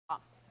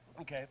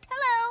Okay.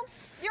 Hello.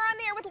 You're on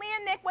the air with Leah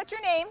and Nick. What's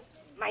your name?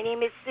 My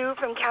name is Sue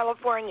from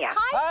California.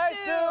 Hi,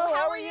 Sue.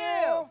 How are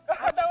you?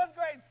 That was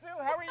great, Sue.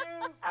 How are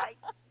you?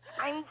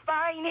 I'm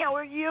fine. How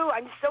are you?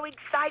 I'm so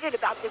excited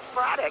about this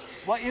product.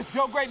 Well, it's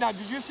so great. Now,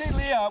 did you see,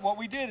 Leah, what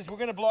we did is we're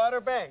going to blow out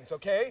our bangs,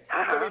 okay?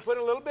 So we put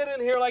a little bit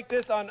in here like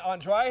this on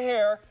dry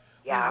hair.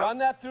 Yeah. We run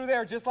that through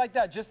there just like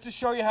that, just to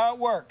show you how it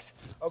works,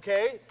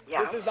 okay?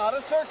 Yeah. This is not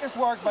a circus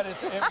work, but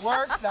it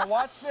works. Now,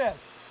 watch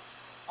this.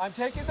 I'm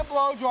taking the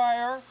blow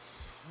dryer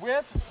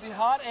with the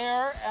hot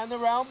air and the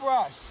round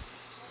brush.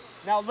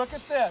 Now, look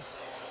at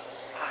this.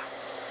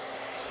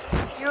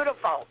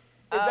 Beautiful.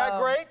 Is that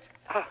great?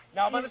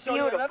 Now, I'm going to show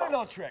you beautiful. another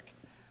little trick.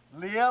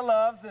 Leah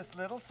loves this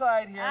little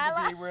side here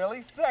to be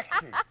really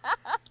sexy.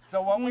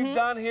 So what we've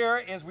done here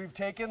is we've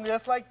taken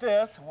this like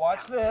this.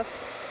 Watch this.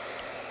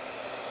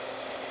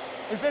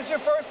 Is this your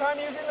first time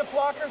using the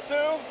flocker,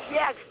 Sue?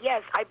 Yes,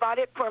 yes. I bought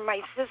it for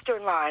my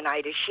sister-in-law and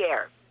I to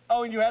share.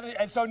 Oh, and you had it,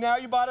 and so now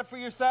you bought it for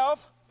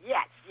yourself?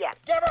 Yes, yes.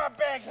 Give her a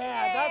big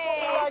hand. That's what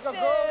we like, a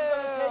girl who's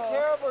going to take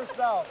care of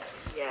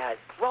herself. Yes.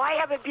 Well, I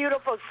have a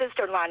beautiful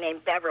sister-in-law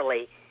named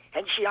Beverly,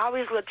 and she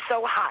always looks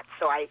so hot,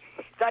 so I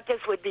thought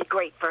this would be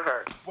great for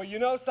her. Well, you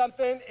know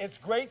something? It's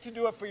great to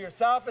do it for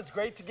yourself. It's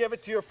great to give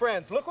it to your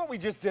friends. Look what we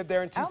just did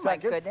there in 2 seconds. Oh, my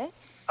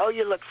goodness. Oh,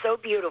 you look so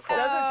beautiful.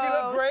 Doesn't she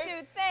look great?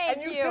 Sue, thank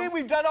and you. See,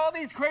 we've done all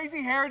these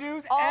crazy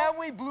hairdos, and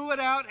we blew it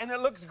out, and it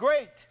looks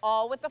great.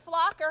 All with the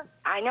flocker.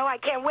 I know. I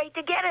can't wait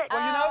to get it. Well,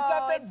 you know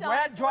something? it's on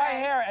Wet, its dry way.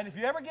 hair, and if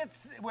you ever get,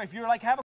 if you're like have a